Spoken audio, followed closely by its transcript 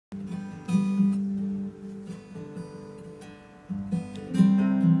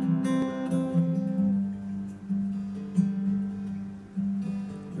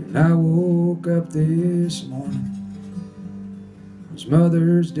When I woke up this morning, it was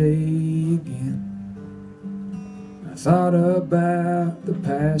Mother's Day again. I thought about the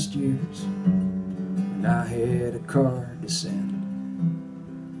past years when I had a card to send.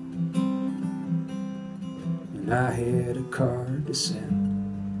 When I had a card to send.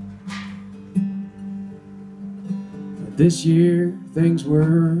 But this year things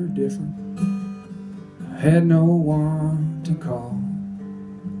were different. I had no one to call,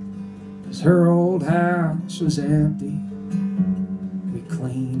 'cause her old house was empty. We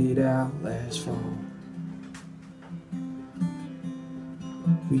cleaned it out last fall.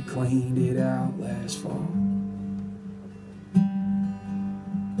 We cleaned it out last fall.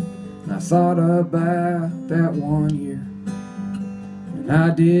 And I thought about that one year when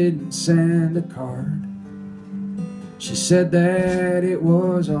I didn't send a card. She said that it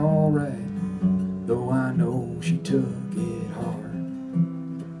was alright, though I know she took it hard.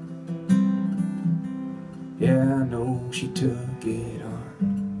 Yeah, I know she took it hard.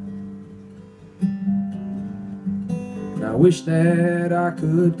 And I wish that I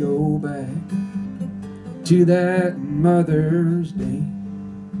could go back to that Mother's Day,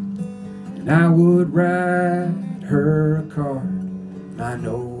 and I would write her a card, and I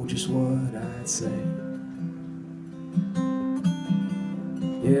know just what I'd say.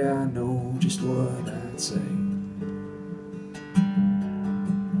 Yeah, I know just what I'd say.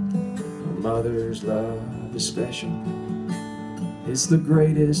 A mother's love is special. It's the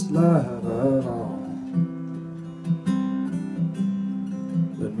greatest love of all.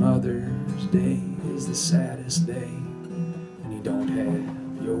 But Mother's Day is the saddest day when you don't have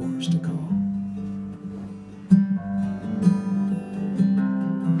yours to call.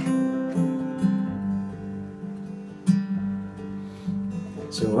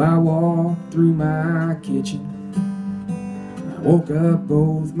 So I walked through my kitchen, I woke up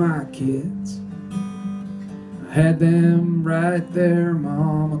both my kids. I had them write their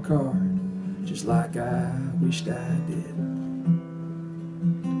mom a card, just like I wished I did.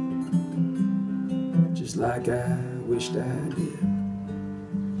 Just like I wished I did.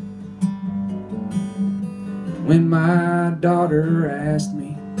 When my daughter asked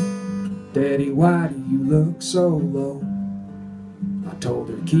me, "Daddy, why do you look so low?" I told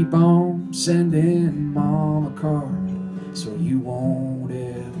her, "Keep on sending Mom a card, so you won't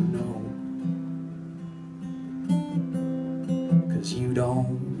ever know. 'Cause you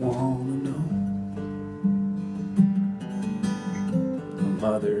don't wanna know." A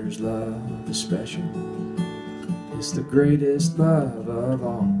mother's love is special. It's the greatest love of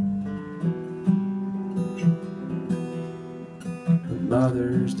all. But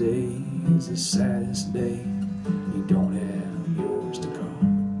Mother's Day is the saddest day. You don't have yours to call.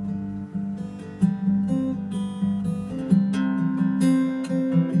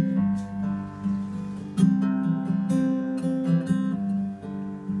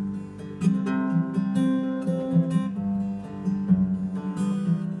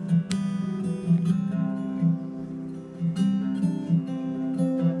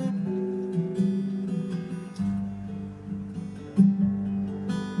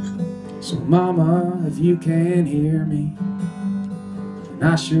 So Mama, if you can hear me, and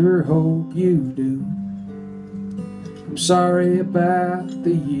I sure hope you do, I'm sorry about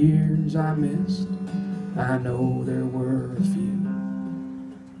the years I missed. I know there were a few.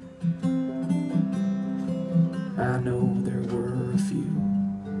 I know there were a few.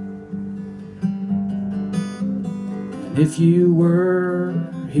 And if you were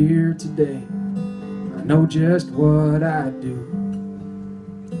here today, I know just what I'd do.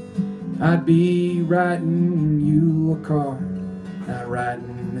 I'd be writing you a card, not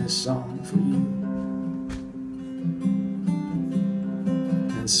writing this song for you,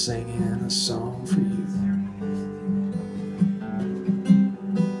 and singing a song for you.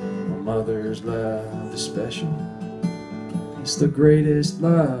 A mother's love is special. It's the greatest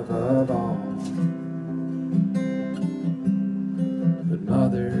love of all. But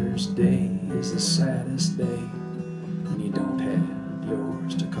Mother's Day is the saddest day.